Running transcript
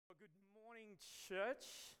morning, church.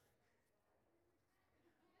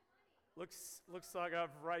 Looks like I've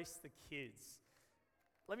raced the kids.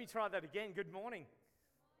 Let me try that again. Good morning.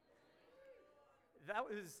 That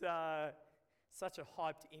was such a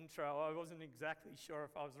hyped intro. I wasn't exactly sure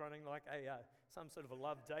if I was running like some sort of a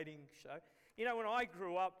love dating show. You know, when I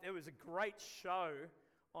grew up, there was a great show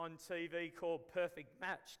on TV called Perfect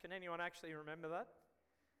Match. Can anyone actually remember that?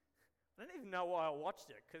 I don't even know why I watched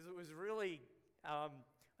it, because it was really, I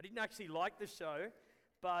didn't actually like the show,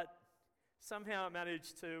 but somehow I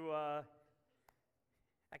managed to,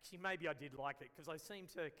 actually maybe I did like it, because I seemed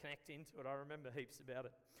to connect into it. I remember heaps about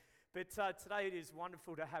it. But today it is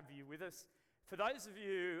wonderful to have you with us. For those of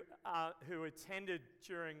you who attended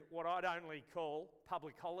during what I'd only call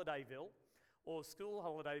public holidayville, or school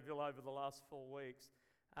holidayville over the last 4 weeks,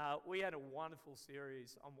 we had a wonderful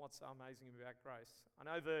series on what's so amazing about grace. I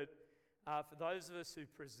know that for those of us who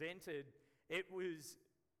presented, it was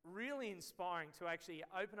really inspiring to actually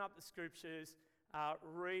open up the scriptures,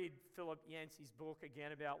 read Philip Yancey's book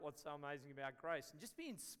again about what's so amazing about grace, and just be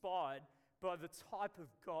inspired by the type of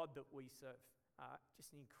God that we serve.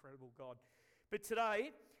 Just an incredible God. But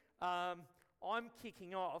today, I'm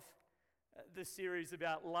kicking off the series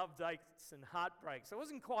about love dates and heartbreaks. I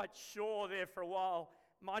wasn't quite sure there for a while.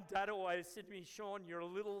 My dad always said to me, "Sean, you're a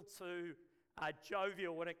little too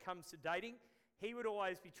jovial when it comes to dating." He would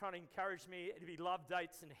always be trying to encourage me to be love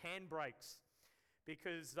dates and handbrakes,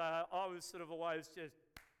 because I was sort of always just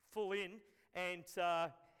full in, and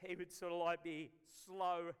he would sort of like be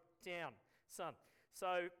slow down, son.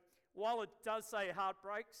 So while it does say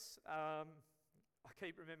heartbreaks, I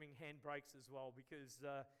keep remembering handbrakes as well, because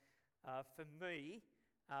for me,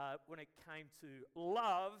 when it came to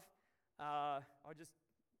love, I'm just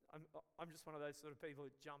one of those sort of people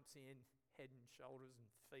that jumps in head and shoulders and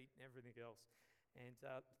feet and everything else. And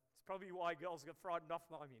it's probably why girls get frightened off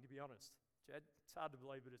by me, to be honest. Jed, it's hard to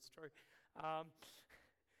believe, but it's true.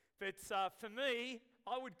 But for me,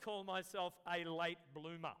 I would call myself a late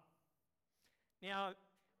bloomer. Now,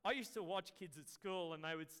 I used to watch kids at school and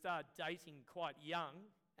they would start dating quite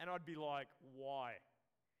young, and I'd be like, why?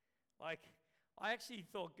 Like, I actually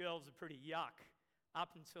thought girls were pretty yuck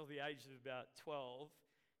up until the age of about 12.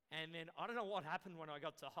 And then I don't know what happened when I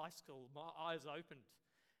got to high school. My eyes opened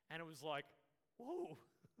and it was like, whoa,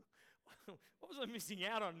 what was I missing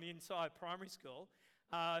out on the entire primary school?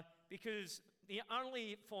 Because the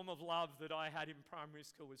only form of love that I had in primary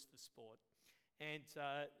school was for sport. And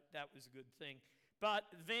that was a good thing. But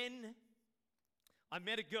then I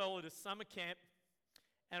met a girl at a summer camp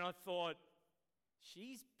and I thought,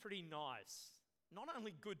 she's pretty nice. Not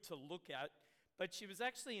only good to look at, but she was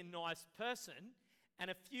actually a nice person. And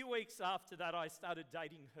a few weeks after that, I started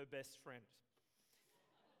dating her best friend.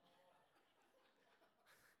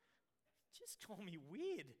 Just call me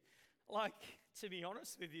weird. Like, to be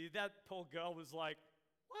honest with you, that poor girl was like,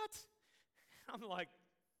 what? I'm like,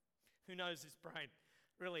 who knows this brain?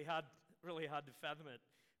 Really hard to fathom it.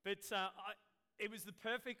 But it was the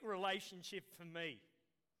perfect relationship for me,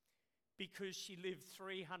 because she lived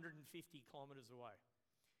 350 kilometres away.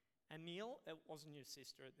 And Neil, it wasn't your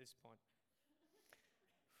sister at this point.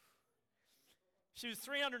 She was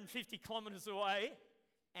 350 kilometres away,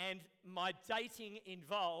 and my dating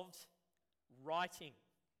involved writing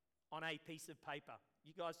on a piece of paper.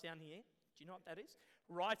 You guys down here, do you know what that is?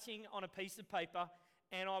 Writing on a piece of paper,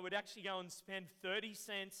 and I would actually go and spend 30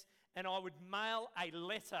 cents, and I would mail a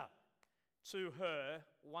letter to her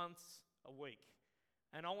once a week.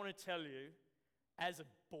 And I want to tell you, as a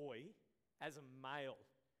boy, as a male,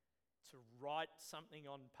 to write something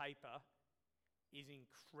on paper is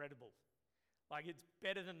incredible. Like, it's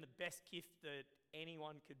better than the best gift that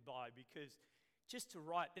anyone could buy, because just to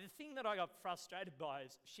write. But the thing that I got frustrated by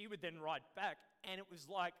is she would then write back, and it was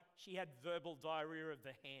like she had verbal diarrhea of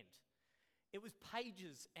the hand. It was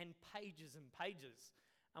pages and pages and pages.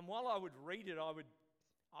 And while I would read it, I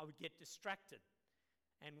would get distracted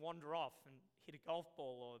and wander off and hit a golf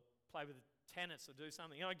ball or play with tennis or do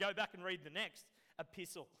something. And I'd go back and read the next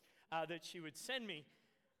epistle that she would send me.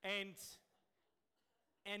 And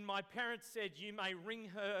my parents said, you may ring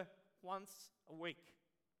her once a week.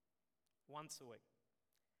 Once a week.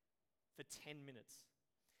 For 10 minutes.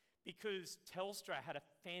 Because Telstra had a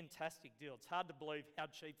fantastic deal. It's hard to believe how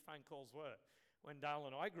cheap phone calls were when Dale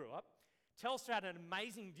and I grew up. Telstra had an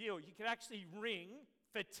amazing deal. You could actually ring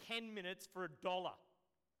for 10 minutes for $1.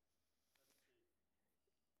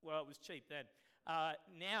 Well, it was cheap then.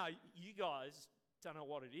 Now, you guys don't know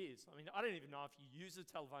what it is. I mean, I don't even know if you use a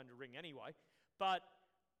telephone to ring anyway. But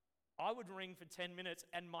I would ring for 10 minutes,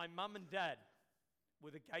 and my mum and dad were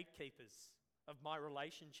the gatekeepers of my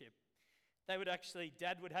relationship.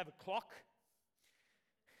 Dad would have a clock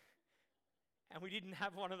and we didn't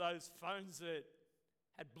have one of those phones that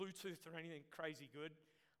had Bluetooth or anything crazy good,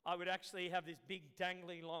 I would actually have this big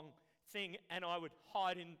dangly long thing, and I would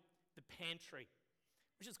hide in the pantry,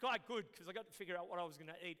 which is quite good because I got to figure out what I was going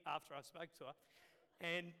to eat after I spoke to her.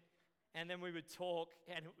 And then we would talk,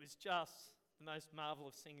 and it was just the most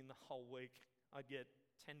marvelous thing in the whole week. I'd get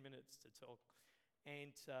 10 minutes to talk.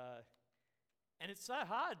 And it's so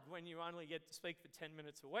hard when you only get to speak for 10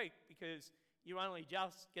 minutes a week because you only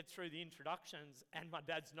just get through the introductions and my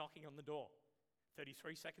dad's knocking on the door.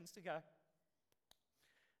 33 seconds to go.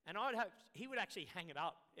 And he would actually hang it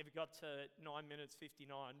up if it got to 9 minutes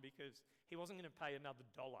 59 because he wasn't going to pay another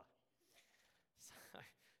 $1.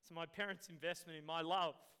 So my parents' investment in my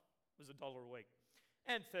love was $1 a week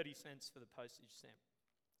and 30 cents for the postage stamp.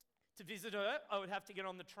 To visit her, I would have to get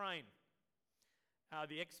on the train,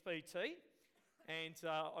 the XPT, and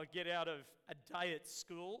I'd get out of a day at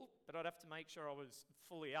school, but I'd have to make sure I was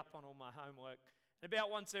fully up on all my homework. And about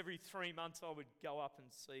once every 3 months, I would go up and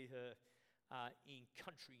see her in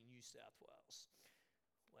country New South Wales.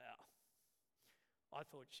 Wow. I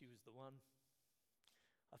thought she was the one.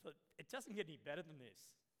 I thought, it doesn't get any better than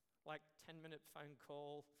this. Like 10-minute phone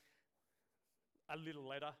call, a little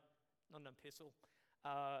letter, not an epistle.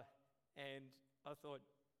 And I thought,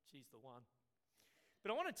 she's the one.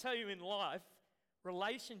 But I want to tell you in life,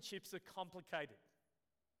 relationships are complicated.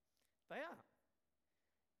 They are.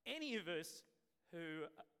 Any of us who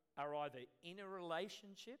are either in a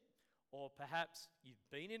relationship or perhaps you've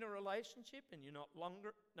been in a relationship and you're no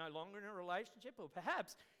longer in a relationship, or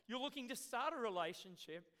perhaps you're looking to start a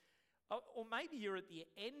relationship, or maybe you're at the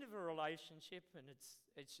end of a relationship and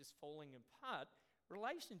it's just falling apart.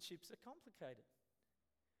 Relationships are complicated.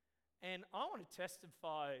 And I want to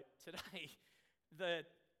testify today that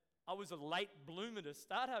I was a late bloomer to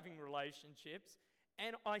start having relationships,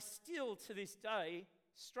 and I still, to this day,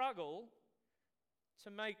 struggle to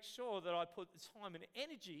make sure that I put the time and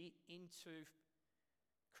energy into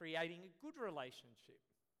creating a good relationship.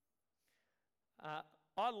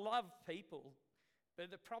 I love people, but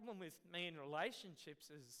the problem with me in relationships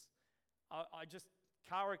is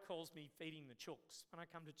Cara calls me feeding the chooks when I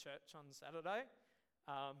come to church on Saturday.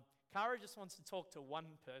 Cara just wants to talk to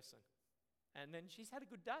one person, and then she's had a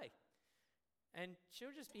good day. And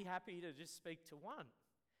she'll just be happy to just speak to one.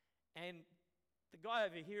 And the guy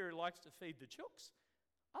over here who likes to feed the chooks,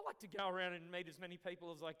 I like to go around and meet as many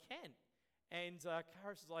people as I can. And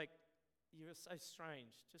Cara's like, you are so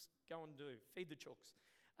strange. Just go and feed the chooks.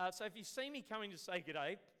 So if you see me coming to say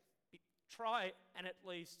g'day, try and at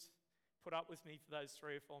least put up with me for those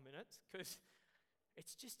 3 or 4 minutes, because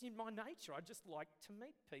it's just in my nature. I just like to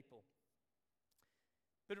meet people.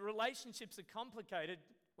 But relationships are complicated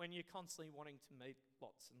when you're constantly wanting to meet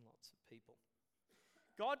lots and lots of people.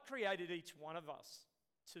 God created each one of us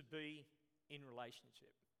to be in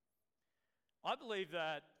relationship. I believe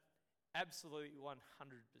that absolutely 100%.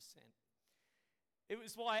 It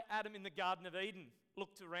was why Adam in the Garden of Eden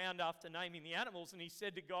looked around after naming the animals and he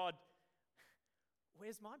said to God,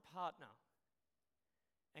 "Where's my partner?"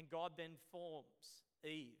 And God then forms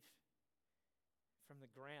Eve from the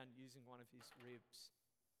ground using one of his ribs.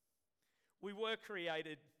 We were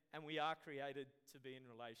created and we are created to be in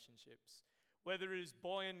relationships. Whether it is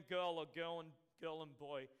boy and girl or girl and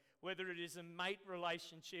boy, whether it is a mate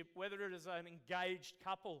relationship, whether it is an engaged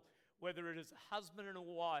couple, whether it is a husband and a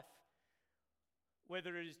wife,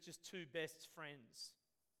 whether it is just two best friends,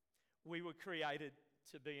 we were created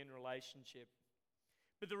to be in relationship.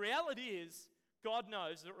 But the reality is, God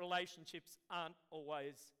knows that relationships aren't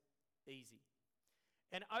always easy.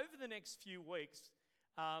 And over the next few weeks,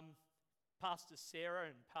 Pastor Sarah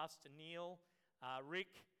and Pastor Neil,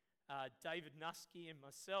 Rick, David Nusky and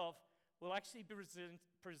myself will actually be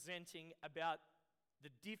presenting about the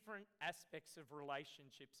different aspects of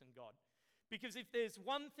relationships and God. Because if there's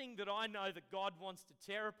one thing that I know that God wants to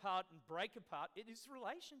tear apart and break apart, it is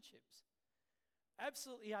relationships.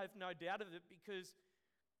 Absolutely, I have no doubt of it, because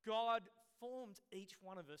God formed each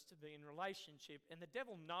one of us to be in relationship, and the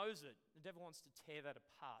devil knows it. The devil wants to tear that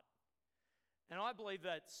apart. And I believe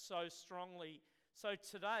that so strongly. So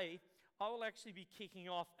today, I will actually be kicking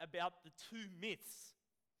off about the two myths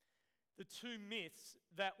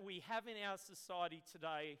that we have in our society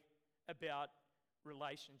today about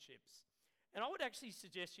relationships. And I would actually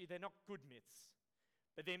suggest to you they're not good myths,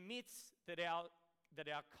 but they're myths that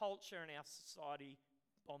our culture and our society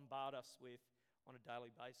bombard us with on a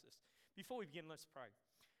daily basis. Before we begin, let's pray.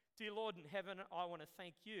 Dear Lord in heaven, I want to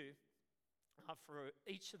thank you for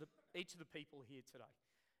each of the people here today.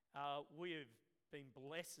 We have been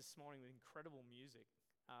blessed this morning with incredible music.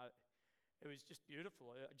 It was just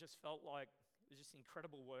beautiful. I just felt like it was just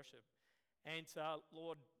incredible worship. And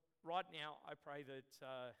Lord, right now I pray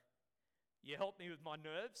that you help me with my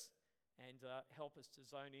nerves and help us to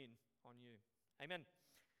zone in on you. Amen.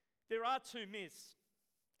 There are two myths,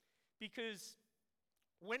 because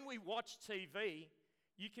when we watch TV,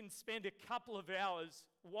 you can spend a couple of hours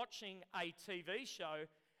watching a TV show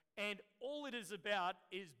and all it is about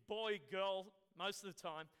is boy, girl, most of the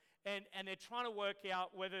time, and they're trying to work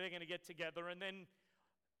out whether they're going to get together, and then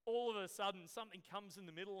all of a sudden something comes in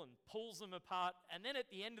the middle and pulls them apart, and then at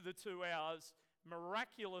the end of the 2 hours,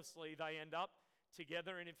 miraculously they end up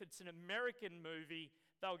together. And if it's an American movie,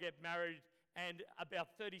 they'll get married, and about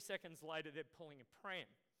 30 seconds later they're pulling a pram.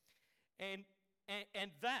 And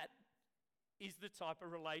that is the type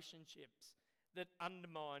of relationships that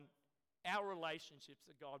undermine our relationships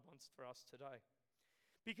that God wants for us today.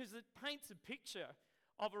 Because it paints a picture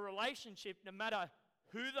of a relationship, no matter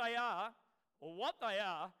who they are or what they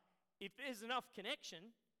are, if there's enough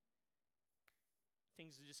connection,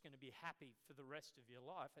 things are just going to be happy for the rest of your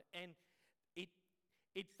life. And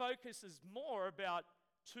it focuses more about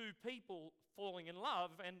two people falling in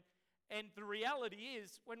love. And the reality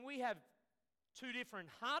is, when we have two different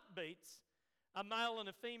heartbeats, a male and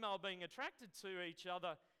a female being attracted to each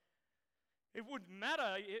other, it wouldn't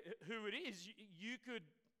matter who it is, you could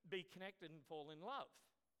be connected and fall in love.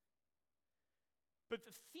 But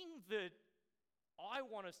the thing that I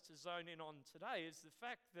want us to zone in on today is the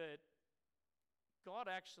fact that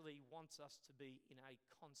God actually wants us to be in a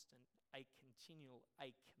constant, a continual,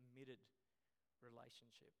 a committed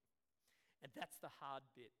relationship. And that's the hard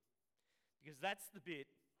bit, because that's the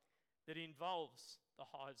bit that involves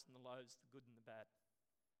the highs and the lows, the good and the bad.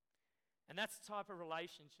 And that's the type of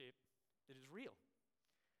relationship that is real.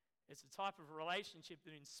 It's the type of relationship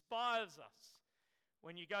that inspires us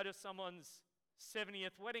when you go to someone's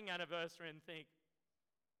 70th wedding anniversary and think,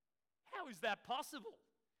 how is that possible?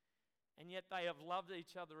 And yet they have loved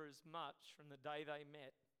each other as much from the day they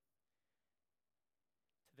met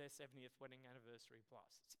to their 70th wedding anniversary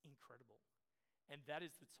plus. It's incredible. And that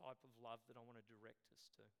is the type of love that I want to direct us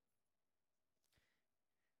to.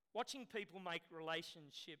 Watching people make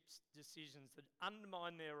relationships decisions that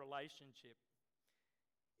undermine their relationship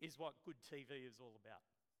is what good TV is all about.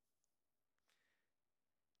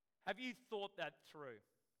 Have you thought that through?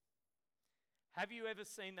 Have you ever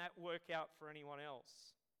seen that work out for anyone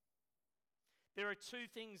else? There are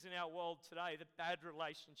two things in our world today that bad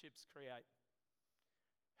relationships create: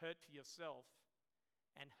 hurt for yourself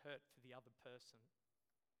and hurt for the other person.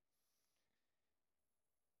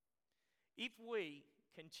 If we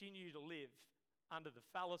continue to live under the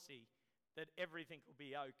fallacy that everything will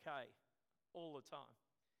be okay all the time,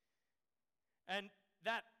 and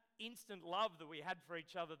that instant love that we had for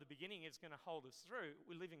each other at the beginning is going to hold us through,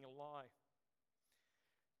 we're living a lie.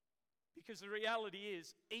 Because the reality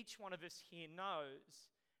is, each one of us here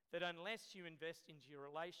knows that unless you invest into your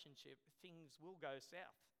relationship, things will go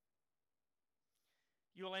south.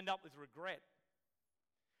 You'll end up with regret.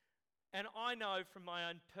 And I know from my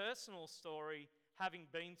own personal story, having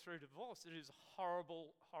been through divorce, it is a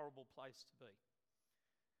horrible, horrible place to be.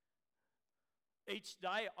 Each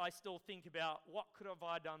day I still think about, what could have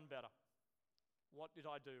I done better? What did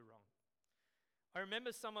I do wrong? I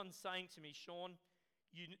remember someone saying to me, Sean,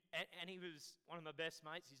 and he was one of my best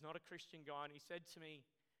mates, he's not a Christian guy, and he said to me,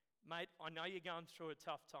 mate, I know you're going through a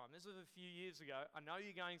tough time. This was a few years ago. I know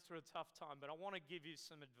you're going through a tough time, but I want to give you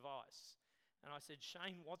some advice. And I said,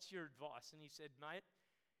 Shane, what's your advice? And he said, mate,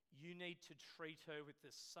 you need to treat her with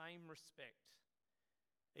the same respect.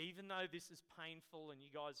 Even though this is painful and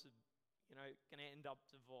you guys are, going to end up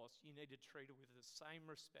divorced, you need to treat her with the same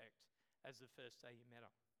respect as the first day you met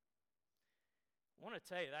her. I want to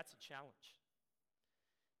tell you, that's a challenge.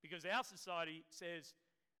 Because our society says,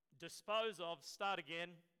 dispose of, start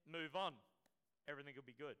again, move on. Everything will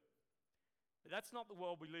be good. But that's not the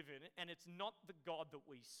world we live in, and it's not the God that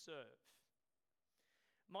we serve.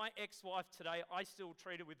 My ex-wife today, I still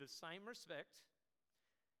treat her with the same respect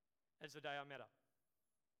as the day I met her.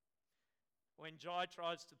 When Jai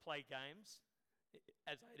tries to play games,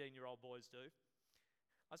 as 18-year-old boys do,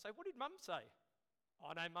 I say, what did Mum say?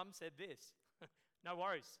 Oh no, Mum said this. No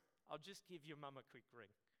worries, I'll just give your mum a quick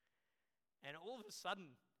ring. And all of a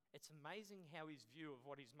sudden, it's amazing how his view of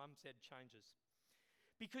what his mum said changes.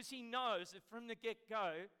 Because he knows that from the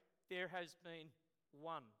get-go, there has been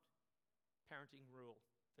one parenting rule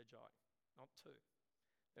for Jai, not two.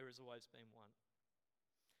 There has always been one.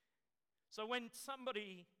 So when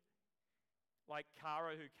somebody like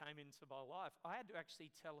Cara, who came into my life, I had to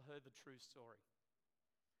actually tell her the true story.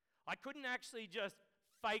 I couldn't actually just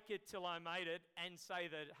fake it till I made it and say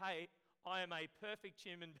that, hey, I am a perfect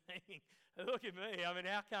human being. Look at me. I mean,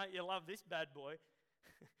 how can't you love this bad boy?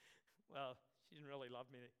 Well, she didn't really love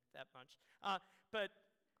me that much. But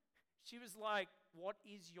she was like, what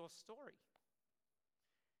is your story?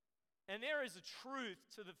 And there is a truth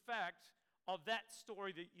to the fact of that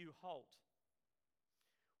story that you hold.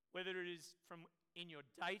 Whether it is from in your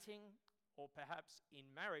dating or perhaps in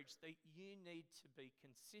marriage, that you need to be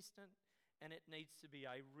consistent and it needs to be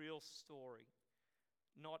a real story,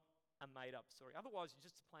 not a made-up story. Otherwise, you're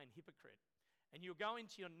just a plain hypocrite. And you'll go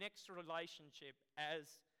into your next relationship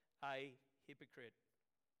as a hypocrite.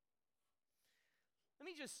 Let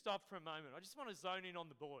me just stop for a moment. I just want to zone in on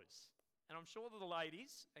the boys. And I'm sure that the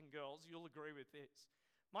ladies and girls, you'll agree with this.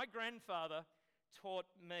 My grandfather taught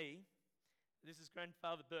me, this is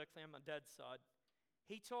Grandfather Berkeley on my dad's side,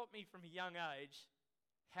 he taught me from a young age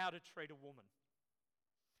how to treat a woman.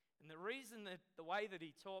 And the reason that the way that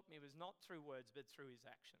he taught me was not through words, but through his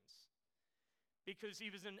actions. Because he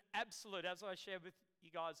was an absolute, as I shared with you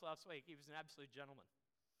guys last week, he was an absolute gentleman.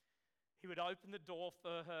 He would open the door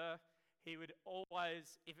for her. He would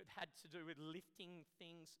always, if it had to do with lifting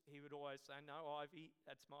things, he would always say, no, Ivy,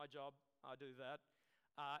 that's my job, I do that.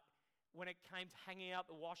 When it came to hanging out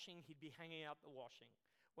the washing, he'd be hanging out the washing.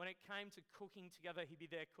 When it came to cooking together, he'd be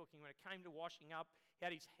there cooking. When it came to washing up, he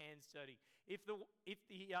had his hands dirty. If the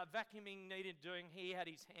vacuuming needed doing, he had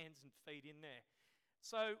his hands and feet in there.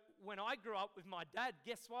 So when I grew up with my dad,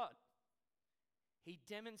 guess what? He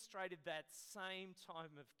demonstrated that same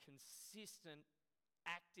time of consistent,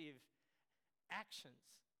 active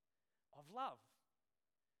actions of love.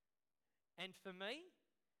 And for me,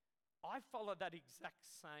 I follow that exact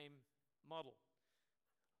same model.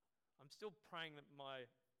 I'm still praying that my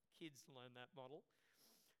kids learn that model.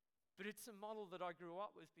 But it's a model that I grew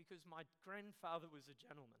up with because my grandfather was a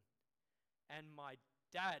gentleman. And my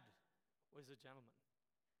dad was a gentleman.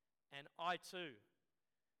 And I too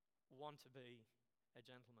want to be a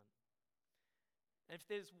gentleman. And if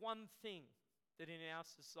there's one thing that in our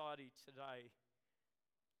society today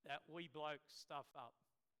that we blokes stuff up,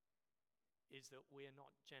 is that we're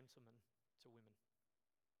not gentlemen to women.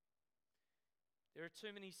 There are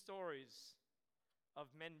too many stories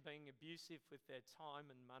of men being abusive with their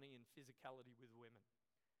time and money and physicality with women.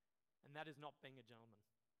 And that is not being a gentleman.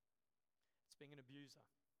 It's being an abuser.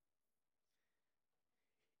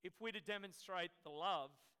 If we're to demonstrate the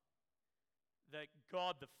love that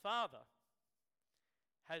God the Father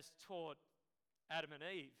has taught Adam and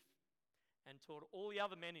Eve and taught all the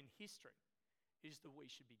other men in history, is that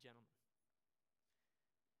we should be gentlemen.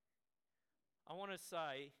 I want to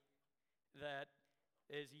say that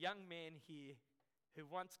there's a young man here who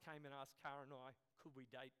once came and asked Cara and I, could we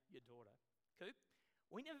date your daughter? Coop,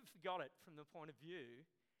 we never forgot it from the point of view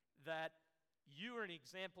that you are an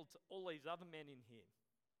example to all these other men in here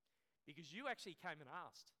because you actually came and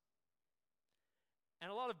asked. And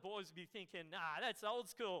a lot of boys would be thinking, nah, that's old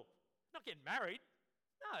school. Not getting married.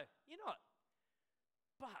 No, you're not.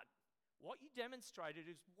 But what you demonstrated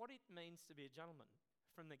is what it means to be a gentleman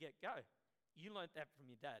from the get-go. You learnt that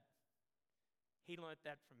from your dad. He learnt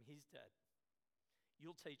that from his dad.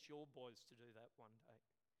 You'll teach your boys to do that one day.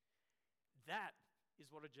 That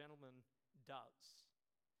is what a gentleman does.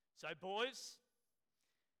 So boys,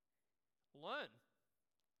 learn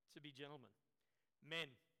to be gentlemen.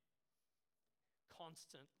 Men,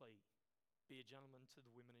 constantly be a gentleman to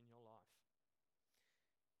the women in your life.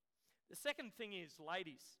 The second thing is,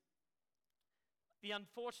 ladies, the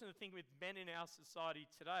unfortunate thing with men in our society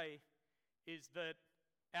today is that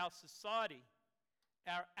our society,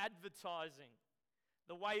 our advertising,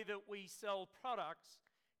 the way that we sell products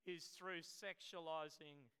is through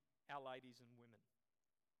sexualizing our ladies and women.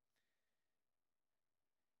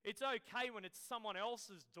 It's okay when it's someone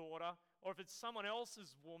else's daughter, or if it's someone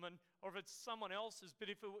else's woman, or if it's someone else's, but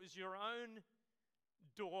if it was your own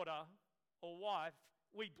daughter or wife,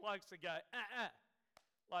 we blokes would go,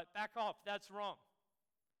 like, back off, that's wrong.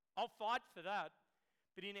 I'll fight for that.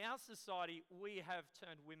 But in our society, we have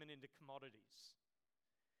turned women into commodities.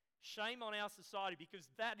 Shame on our society, because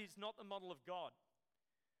that is not the model of God.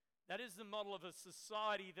 That is the model of a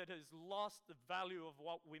society that has lost the value of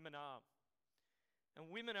what women are.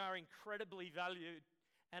 And women are incredibly valued.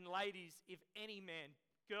 And ladies, if any man,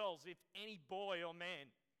 girls, if any boy or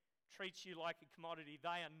man treats you like a commodity,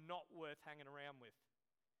 they are not worth hanging around with.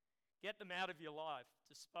 Get them out of your life,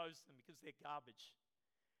 dispose them, because they're garbage.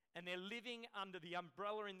 And they're living under the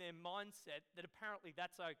umbrella in their mindset that apparently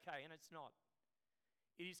that's okay, and it's not.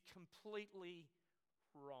 It is completely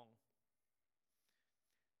wrong.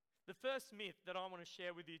 The first myth that I want to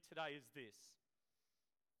share with you today is this.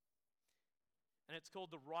 And it's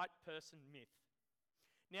called the right person myth.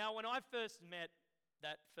 Now, when I first met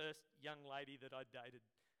that first young lady that I dated,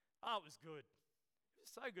 it was good. It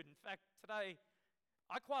was so good. In fact, today,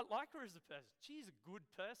 I quite like her as a person. She's a good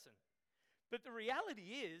person. But the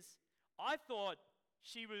reality is, I thought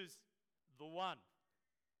she was the one.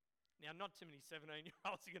 Now, not too many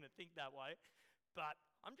 17-year-olds are going to think that way, but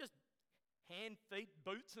I'm just hand, feet,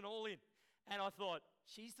 boots and all in. And I thought,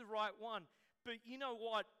 she's the right one. But you know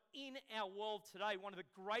what? In our world today, one of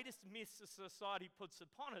the greatest myths that society puts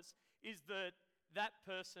upon us is that that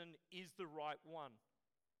person is the right one.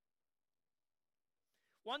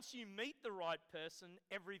 Once you meet the right person,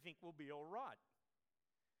 everything will be all right.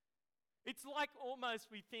 It's like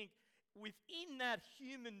almost we think within that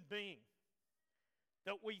human being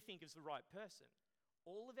that we think is the right person,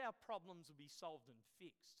 all of our problems will be solved and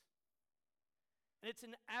fixed. And it's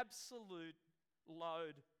an absolute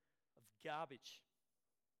load of garbage.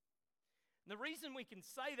 And the reason we can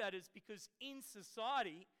say that is because in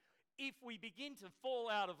society, if we begin to fall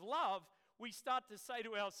out of love, we start to say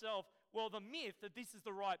to ourselves, well, the myth that this is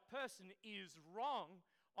the right person is wrong.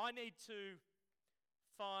 I need to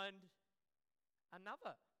find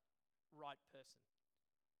another right person.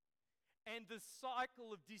 And the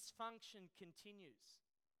cycle of dysfunction continues.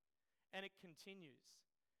 And it continues.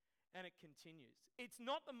 And it continues. It's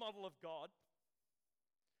not the model of God.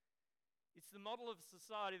 It's the model of a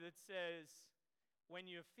society that says, when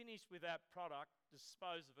you're finished with that product,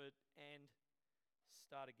 dispose of it and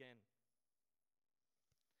start again.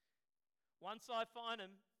 Once I find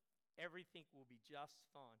him, everything will be just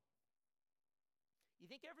fine. You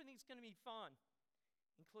think everything's going to be fine,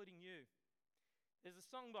 including you. There's a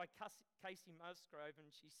song by Casey Musgrove, and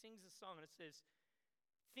she sings a song, and it says,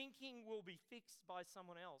 thinking will be fixed by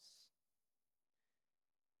someone else.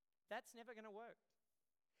 That's never going to work.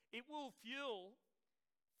 It will fuel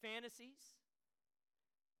fantasies,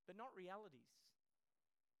 but not realities.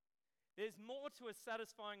 There's more to a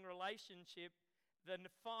satisfying relationship than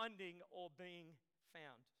finding or being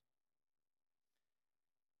found.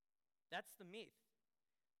 That's the myth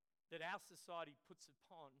that our society puts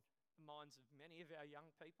upon the minds of many of our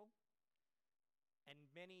young people and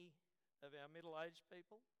many of our middle-aged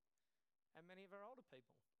people and many of our older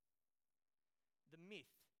people. The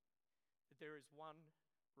myth that there is one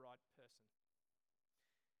right person.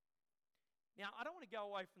 Now, I don't want to go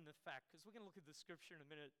away from the fact, because we're going to look at the scripture in a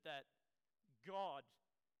minute, that God,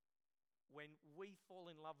 when we fall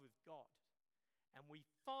in love with God and we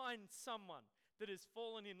find someone that has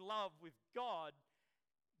fallen in love with God,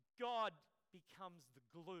 God becomes the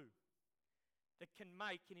glue that can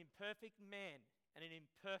make an imperfect man and an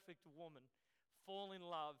imperfect woman fall in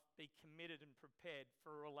love, be committed and prepared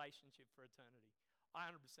for a relationship for eternity. I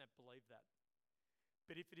 100% believe that.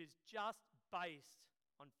 But if it is just based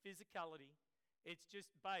on physicality, it's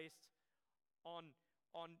just based on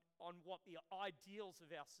what the ideals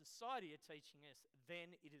of our society are teaching us,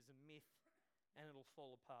 then it is a myth and it'll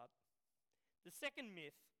fall apart. The second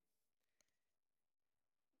myth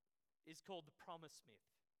is called the promise myth.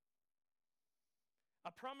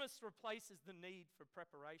 A promise replaces the need for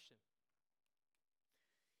preparation.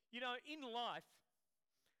 You know, in life,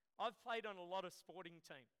 I've played on a lot of sporting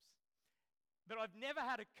teams, but I've never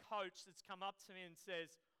had a coach that's come up to me and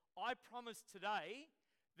says, I promise today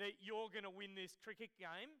that you're going to win this cricket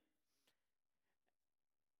game.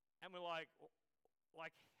 And we're like,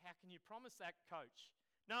 how can you promise that, coach?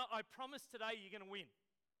 No, I promise today you're going to win.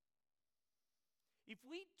 If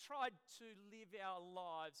we tried to live our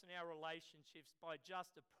lives and our relationships by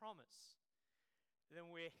just a promise,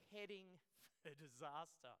 then we're heading for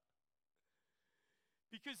disaster.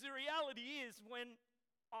 Because the reality is, when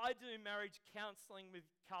I do marriage counselling with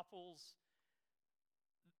couples,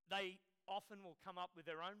 they often will come up with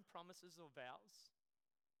their own promises or vows.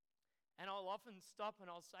 And I'll often stop and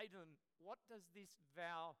I'll say to them, what does this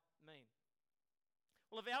vow mean?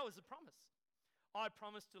 Well, a vow is a promise. I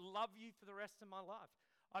promise to love you for the rest of my life.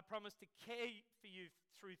 I promise to care for you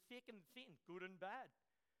through thick and thin, good and bad.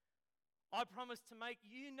 I promise to make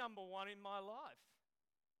you number one in my life.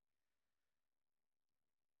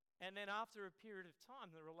 And then after a period of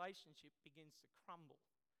time, the relationship begins to crumble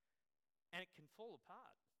and it can fall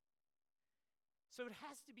apart. So it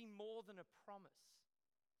has to be more than a promise.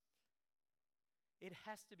 It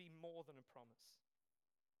has to be more than a promise.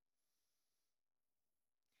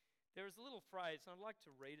 There is a little phrase, and I'd like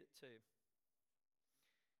to read it to you.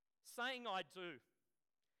 Saying I do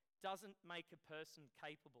doesn't make a person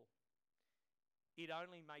capable. It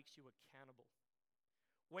only makes you accountable.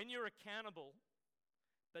 When you're accountable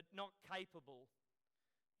but not capable,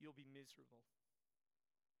 you'll be miserable.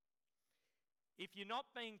 If you're not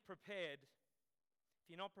being prepared, if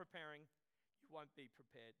you're not preparing, you won't be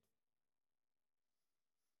prepared.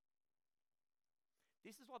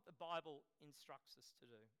 This is what the Bible instructs us to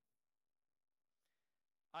do.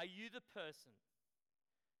 Are you the person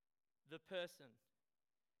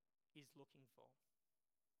is looking for?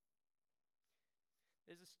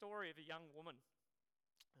 There's a story of a young woman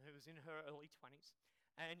who was in her early 20s,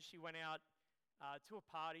 and she went out to a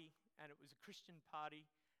party, and it was a Christian party,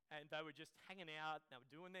 and they were just hanging out, and they were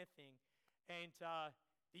doing their thing, and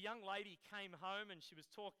the young lady came home, and she was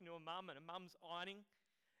talking to her mum, and her mum's ironing,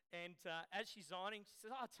 and as she's ironing, she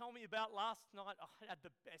says, tell me about last night. I had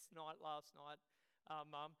the best night last night,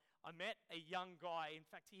 Mum. I met a young guy. In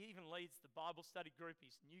fact, he even leads the Bible study group.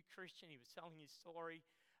 He's a new Christian. He was telling his story.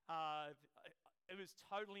 It was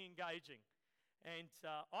totally engaging. And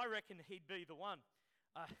I reckon he'd be the one.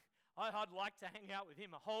 I'd like to hang out with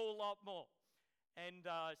him a whole lot more. And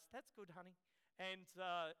I said, that's good, honey. And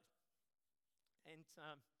I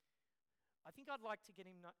think I'd like to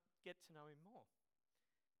get to know him more.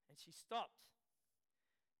 And she stopped,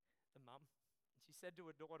 the mum, and she said to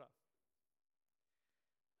her daughter,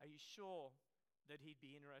 are you sure that he'd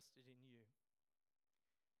be interested in you?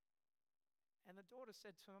 And the daughter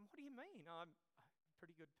said to him, what do you mean? I'm a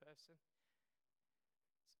pretty good person.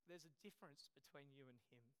 There's a difference between you and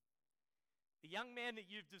him. The young man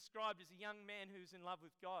that you've described is a young man who's in love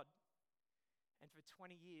with God. And for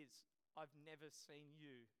 20 years, I've never seen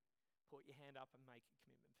you put your hand up and make a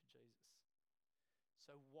commitment for Jesus.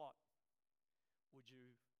 So what would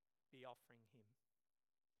you be offering him?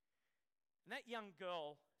 And that young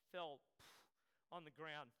girl fell on the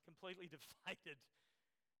ground, completely deflated.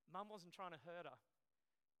 Mum wasn't trying to hurt her.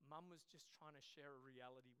 Mum was just trying to share a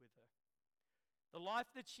reality with her. The life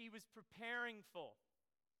that she was preparing for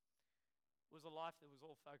was a life that was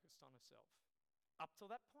all focused on herself, up till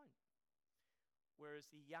that point. Whereas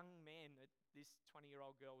the young man that this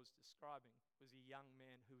 20-year-old girl was describing was a young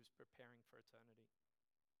man who was preparing for eternity.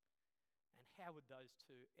 And how would those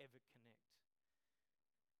two ever connect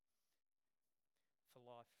for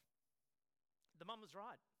life? The mum was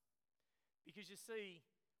right. Because you see,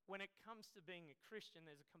 when it comes to being a Christian,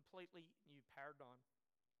 there's a completely new paradigm.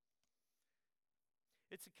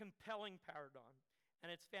 It's a compelling paradigm, and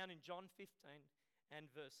it's found in John 15 and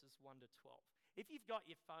verses 1 to 12. If you've got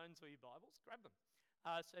your phones or your Bibles, grab them.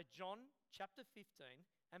 So John chapter 15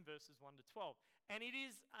 and verses 1 to 12. And it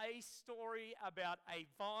is a story about a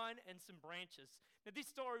vine and some branches. Now, this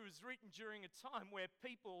story was written during a time where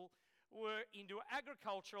people were into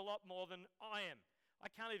agriculture a lot more than I am.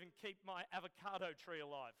 I can't even keep my avocado tree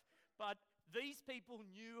alive. But these people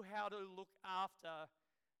knew how to look after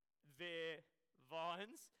their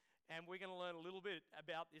vines, and we're going to learn a little bit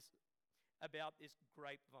about this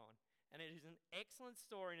grapevine. And it is an excellent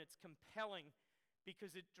story, and it's compelling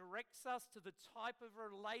because it directs us to the type of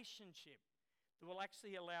relationship that will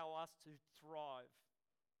actually allow us to thrive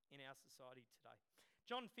in our society today.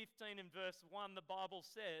 John 15 and verse 1, the Bible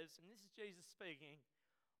says, and this is Jesus speaking,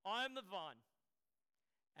 I am the vine,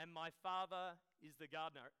 and my Father is the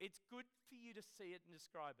gardener. It's good for you to see it and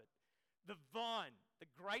describe it. The vine, the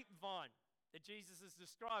grapevine that Jesus is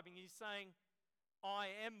describing, he's saying,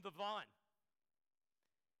 I am the vine.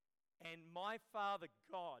 And my Father,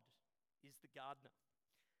 God, is the gardener.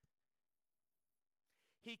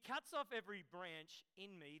 He cuts off every branch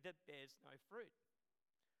in me that bears no fruit.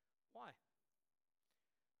 Why?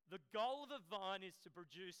 The goal of the vine is to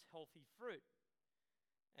produce healthy fruit.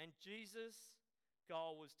 And Jesus'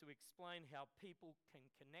 goal was to explain how people can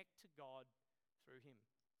connect to God through him.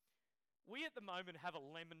 We at the moment have a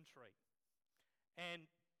lemon tree. And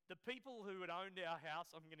the people who had owned our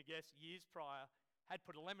house, I'm going to guess years prior, had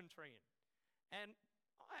put a lemon tree in. And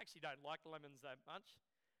I actually don't like lemons that much.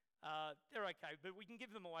 They're okay, but we can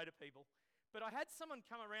give them away to people. But I had someone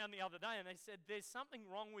come around the other day and they said, there's something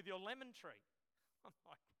wrong with your lemon tree. I'm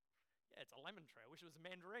like, yeah, it's a lemon tree. I wish it was a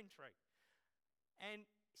mandarin tree. And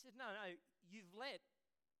he said, no, you've let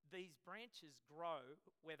these branches grow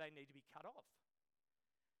where they need to be cut off.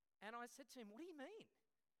 And I said to him, what do you mean?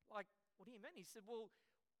 Like, what do you mean? He said, well,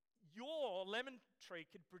 your lemon tree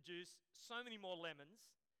could produce so many more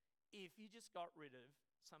lemons if you just got rid of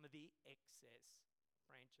some of the excess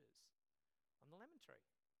branches on the lemon tree.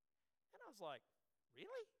 And I was like,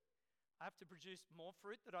 really? I have to produce more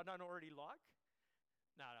fruit that I don't already like?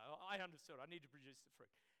 No, I understood. I need to produce the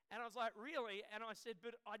fruit. And I was like, really? And I said,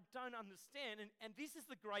 but I don't understand. And this is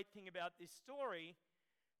the great thing about this story,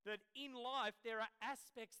 that in life there are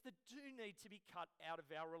aspects that do need to be cut out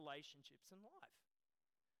of our relationships in life.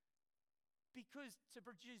 Because to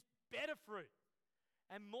produce better fruit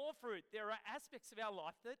and more fruit, there are aspects of our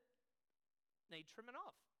life that need trimming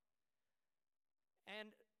off.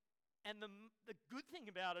 And And the good thing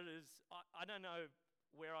about it is, I don't know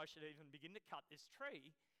where I should even begin to cut this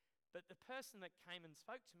tree, but the person that came and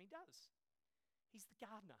spoke to me does. He's the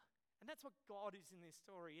gardener. And that's what God is in this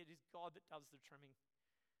story. It is God that does the trimming,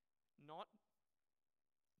 not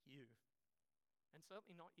you, and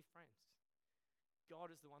certainly not your friends. God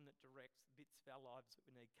is the one that directs the bits of our lives that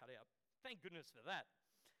we need cut out. Thank goodness for that.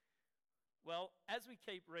 Well, as we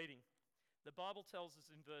keep reading, the Bible tells us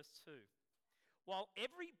in verse 2, while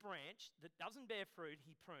every branch that doesn't bear fruit,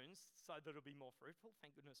 he prunes so that it'll be more fruitful.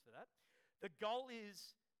 Thank goodness for that. The goal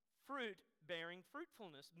is fruit bearing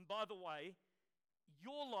fruitfulness. And by the way,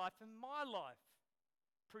 your life and my life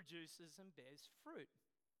produces and bears fruit.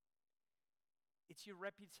 It's your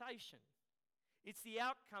reputation. It's the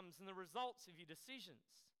outcomes and the results of your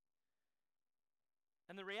decisions.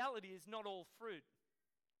 And the reality is, not all fruit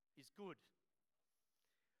is good.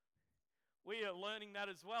 We are learning that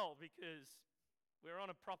as well, because we're on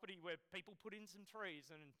a property where people put in some trees,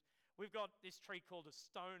 and we've got this tree called a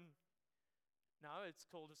stone. No, it's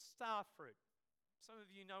called a star fruit. Some of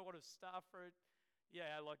you know what a star fruit.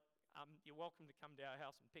 Yeah, you're welcome to come to our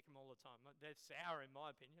house and pick them all the time. They're sour in my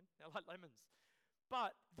opinion. They're like lemons.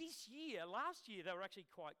 But last year they were actually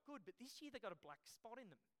quite good, but this year they got a black spot in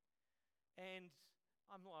them. And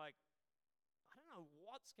I'm like, I don't know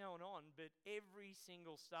what's going on, but every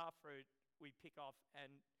single star fruit we pick off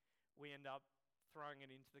and we end up throwing it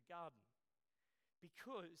into the garden.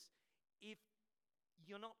 Because if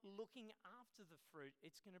you're not looking after the fruit,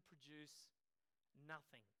 it's going to produce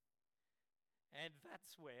nothing. And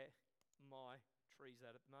that's where my tree's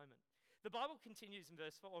at the moment. The Bible continues in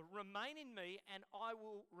verse 4, remain in me and I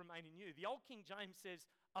will remain in you. The old King James says,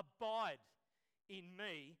 abide in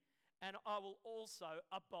me and I will also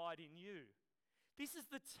abide in you. This is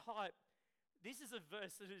a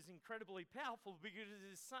verse that is incredibly powerful, because it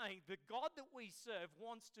is saying the God that we serve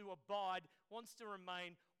wants to abide, wants to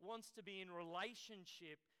remain, wants to be in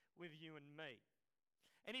relationship with you and me.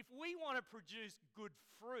 And if we want to produce good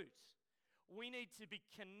fruit, we need to be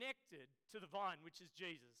connected to the vine, which is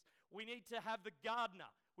Jesus. We need to have the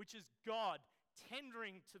gardener, which is God,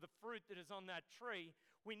 tendering to the fruit that is on that tree.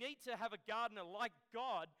 We need to have a gardener like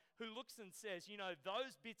God who looks and says,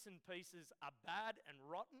 those bits and pieces are bad and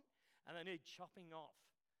rotten and they need chopping off.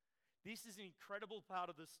 This is an incredible part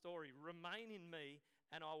of the story. Remain in me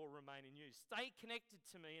and I will remain in you. Stay connected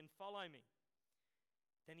to me and follow me.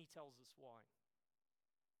 Then he tells us why.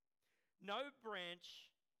 No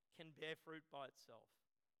branch can bear fruit by itself.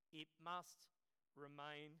 It must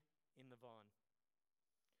remain in the vine.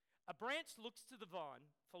 A branch looks to the vine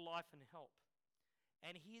for life and help.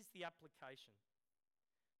 And here's the application.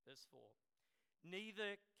 Verse 4.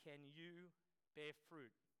 Neither can you bear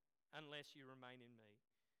fruit unless you remain in me.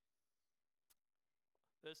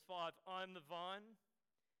 Verse 5. I am the vine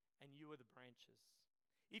and you are the branches.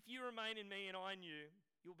 If you remain in me and I in you,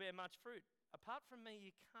 you'll bear much fruit. Apart from me,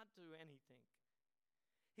 you can't do anything.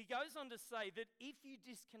 He goes on to say that if you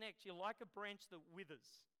disconnect, you're like a branch that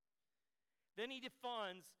withers. Then he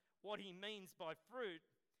defines what he means by fruit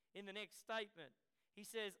in the next statement. He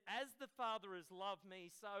says, as the Father has loved me,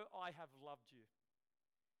 so I have loved you.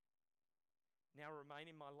 Now remain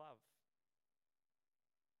in my love.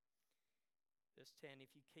 Verse 10,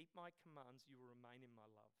 if you keep my commands, you will remain in my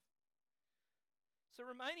love. So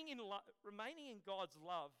remaining in God's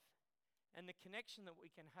love and the connection that we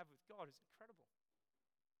can have with God is incredible.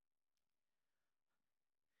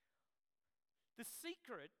 The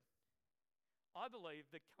secret, I believe,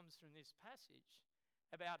 that comes from this passage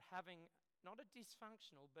about having not a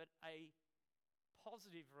dysfunctional but a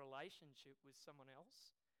positive relationship with someone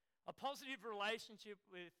else, a positive relationship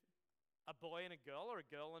with a boy and a girl, or a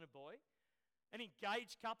girl and a boy, an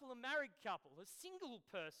engaged couple, a married couple, a single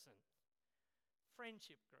person,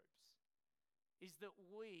 friendship groups, is that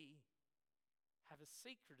we have a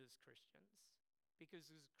secret as Christians, because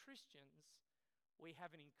as Christians we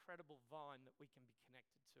have an incredible vine that we can be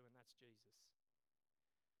connected to, and that's Jesus.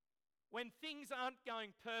 When things aren't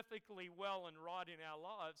going perfectly well and right in our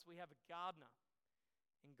lives, we have a gardener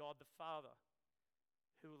in God the Father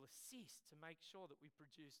who will assist to make sure that we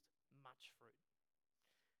produce much fruit.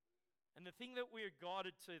 And the thing that we are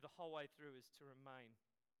guided to the whole way through is to remain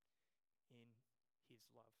in his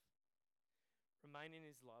love. Remain in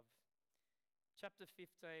his love. Chapter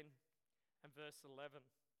 15 and verse 11.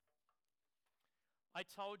 I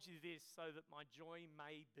told you this so that my joy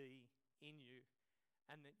may be in you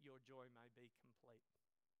and that your joy may be complete.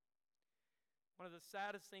 One of the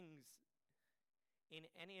saddest things in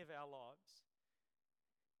any of our lives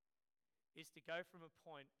is to go from a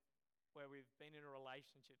point where we've been in a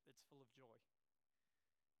relationship that's full of joy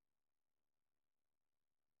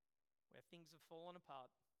things have fallen apart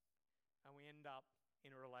and we end up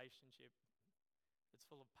in a relationship that's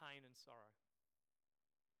full of pain and sorrow.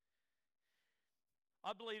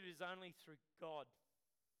 I believe it is only through God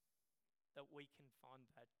that we can find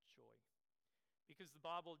that joy. Because the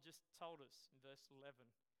Bible just told us in verse 11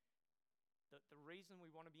 that the reason we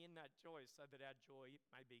want to be in that joy is so that our joy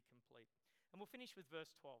may be complete. And we'll finish with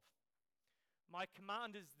verse 12. My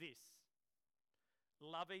command is this: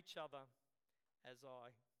 love each other as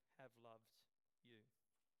I have loved you.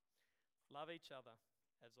 Love each other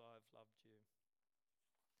as I have loved you.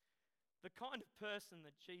 The kind of person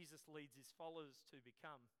that Jesus leads his followers to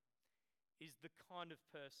become is the kind of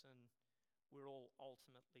person we're all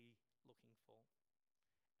ultimately looking for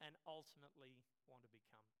and ultimately want to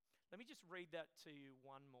become. Let me just read that to you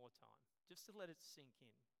one more time, just to let it sink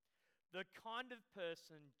in. The kind of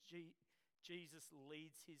person Jesus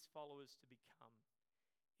leads his followers to become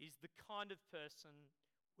is the kind of person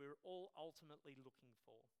we're all ultimately looking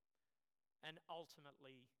for and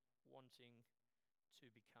ultimately wanting to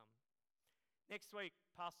become. Next week,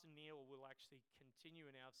 Pastor Neil will actually continue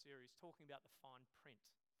in our series talking about the fine print,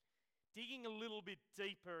 digging a little bit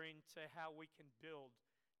deeper into how we can build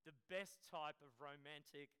the best type of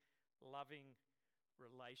romantic, loving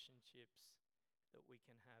relationships that we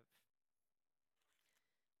can have.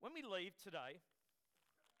 When we leave today,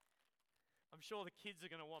 I'm sure the kids are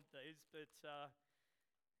going to want these, but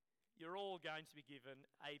you're all going to be given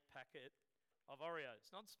a packet of Oreos.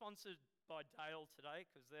 Not sponsored by Dale today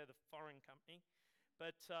because they're the foreign company,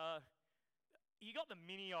 but you got the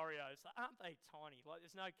mini Oreos. Aren't they tiny? Like,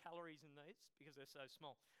 there's no calories in these because they're so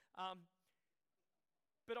small.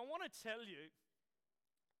 But I want to tell you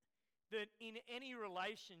that in any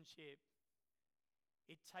relationship,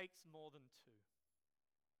 it takes more than two.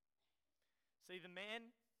 See, the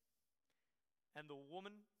man and the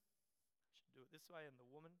woman, I should do it this way, and the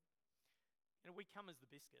woman, we come as the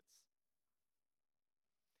biscuits.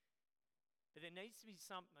 But there needs to be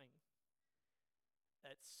something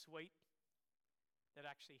that's sweet that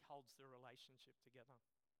actually holds the relationship together.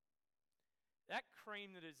 That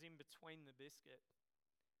cream that is in between the biscuit,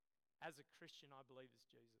 as a Christian, I believe is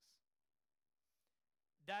Jesus.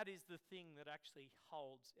 That is the thing that actually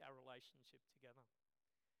holds our relationship together.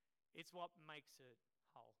 It's what makes it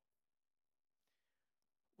whole.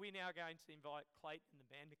 We're now going to invite Clayton and the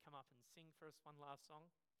band to come up and sing for us one last song.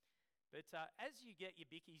 But as you get your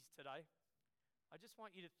bickies today, I just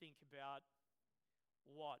want you to think about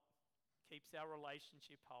what keeps our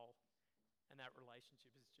relationship whole, and that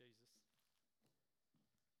relationship is Jesus.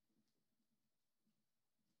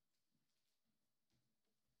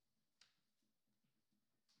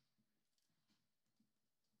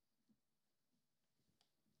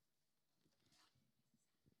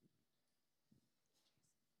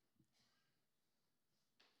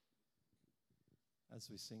 As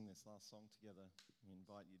we sing this last song together, we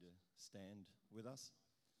invite you to stand with us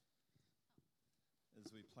as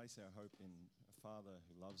we place our hope in a Father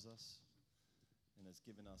who loves us and has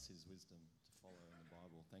given us his wisdom to follow in the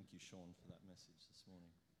Bible. Thank you, Sean, for that message this morning.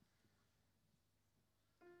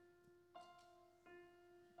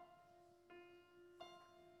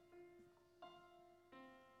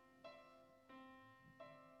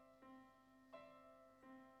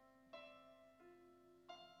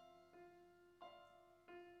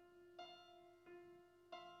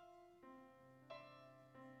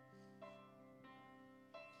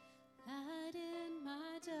 Light in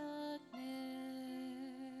my darkness,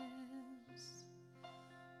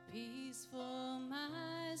 peace for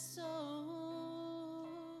my soul.